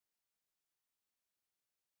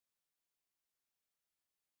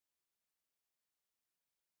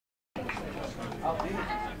Come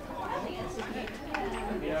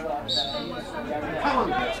on,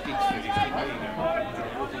 let's get finished.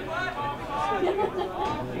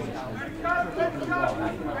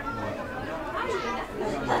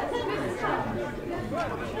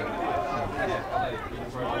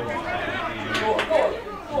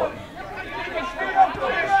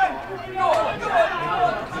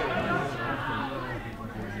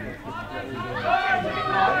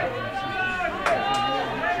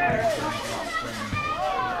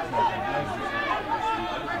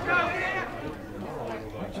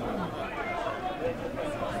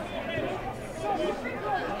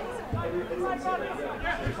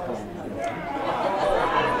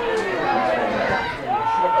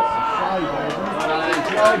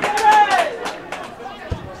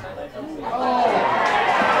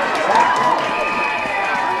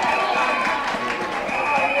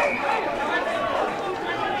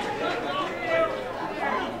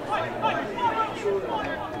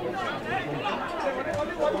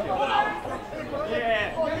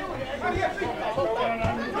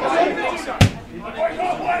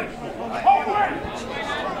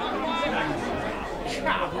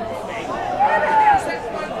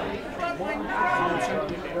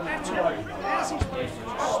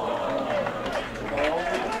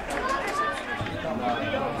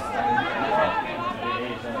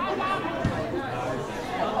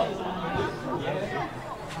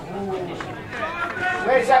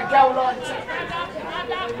 Where's that goal line?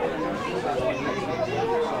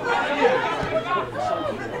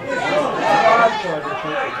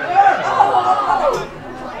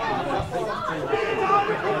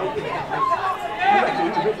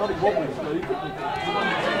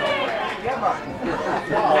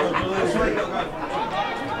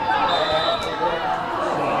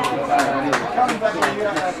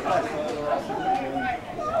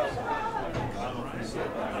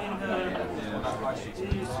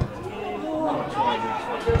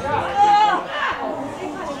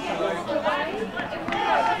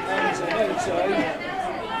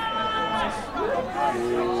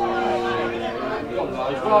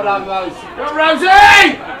 Well done, Rose. Go, Rosie!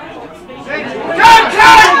 Go,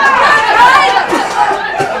 Kate!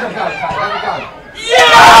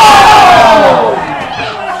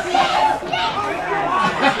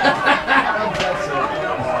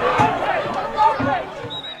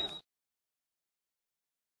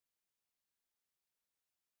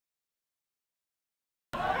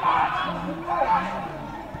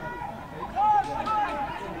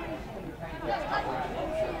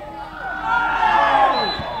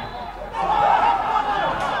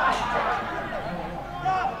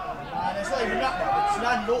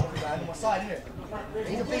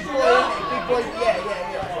 He's a big boy, yeah.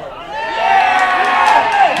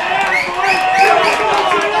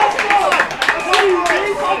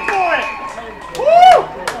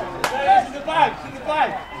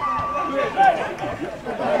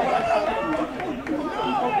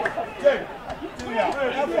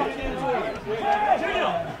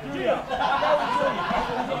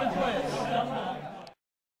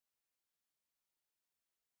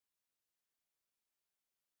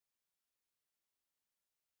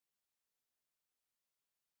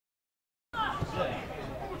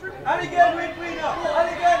 And again, Rick Wiener.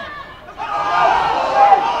 And again.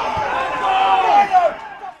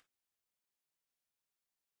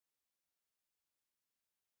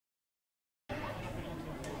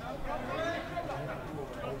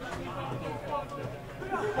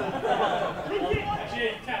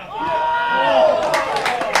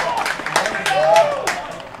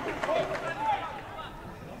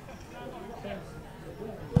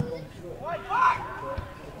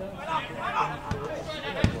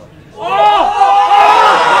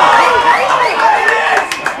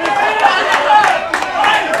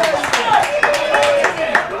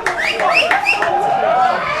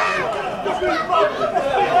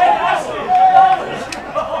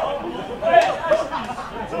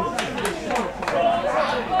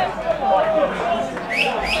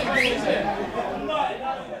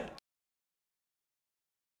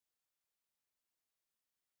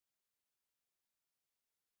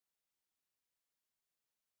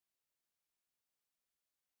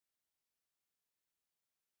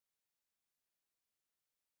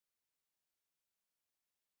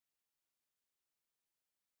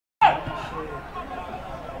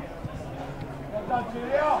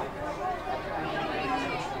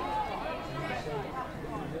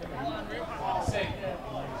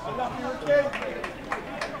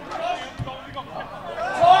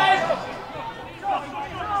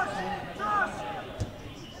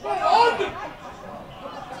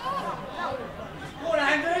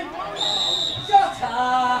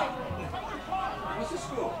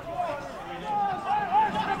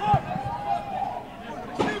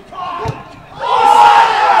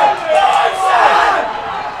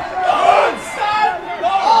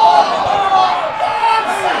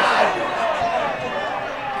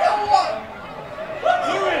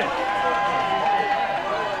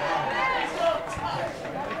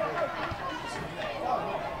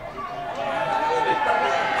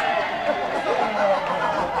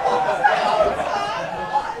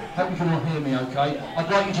 can all hear me okay. I'd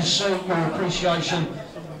like you to show your appreciation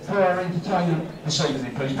for our entertainment this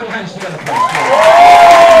evening, please. Put your hands together, please.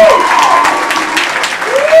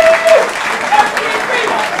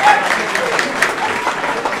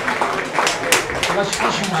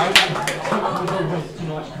 As you know,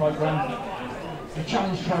 tonight's programme, the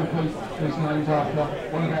Challenge Trophy is named after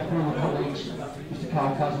one of our former colleagues, Mr.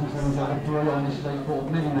 Couzen, who was on the career honestly for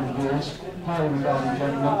many years, highly regarded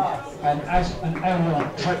gentleman, and as an annual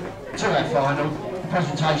trip to our final, the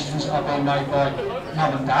presentations are being made by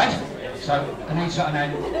Mum and Dad. So, Anita and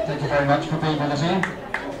Anne, thank you very much for being with us in.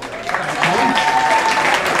 Thank you.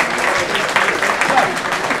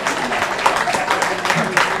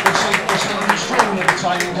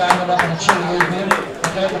 Entertaining game on a chilly evening.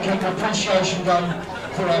 We're going to keep an appreciation going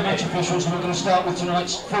for our match officials, and we're going to start with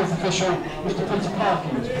tonight's fourth official, Mr. Peter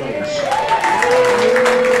Parkins, please.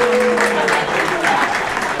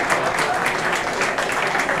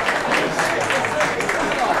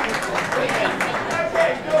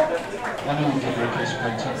 I know you give her a kiss,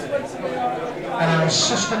 Peter. And our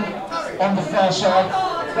assistant on the far side,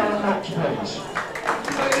 Darren Knox, please.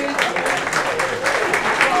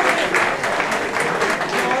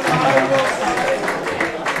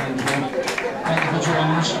 Thank you for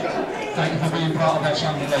joining us. Thank you for being part of that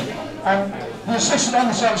Sunday league. The assistant on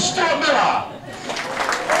the side, Stuart Miller.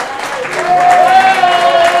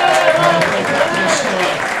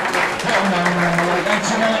 And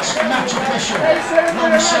tonight's match official,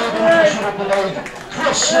 long-serving official of the league,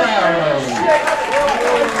 Chris Lowry.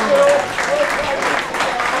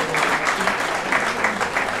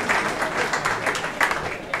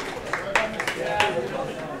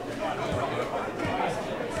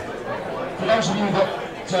 For those of you that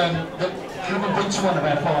haven't been to one of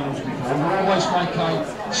our finals before, we always make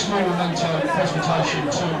a small memento presentation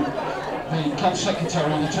to the club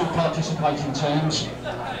secretary and the two participating teams.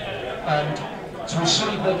 And to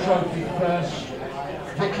receive the trophy first,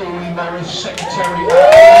 Vicky Morris, secretary.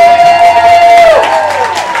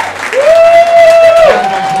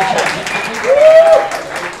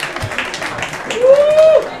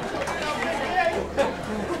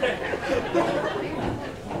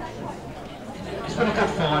 It's been a good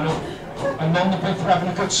final, and Mum and Biff are having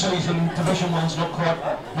a good season. Division 1's not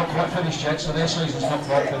quite finished yet, so their season's not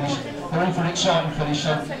quite finished. They're in for an exciting finish,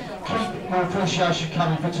 so keep your appreciation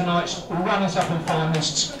coming for tonight's runners-up and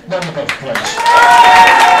finalists. Mum and Biff, please.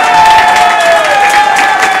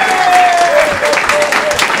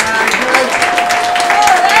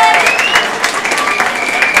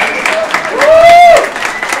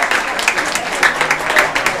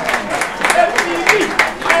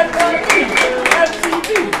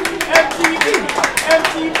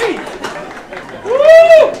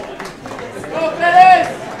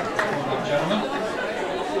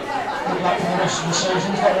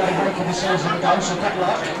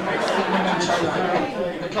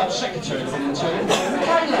 The club secretary for the team,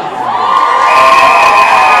 Kayla.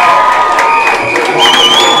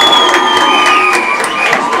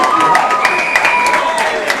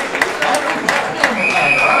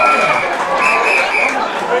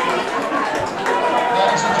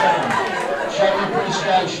 Ladies and gentlemen, show your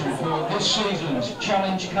appreciation for this season's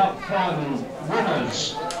Challenge Cup final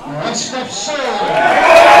winners, West FC.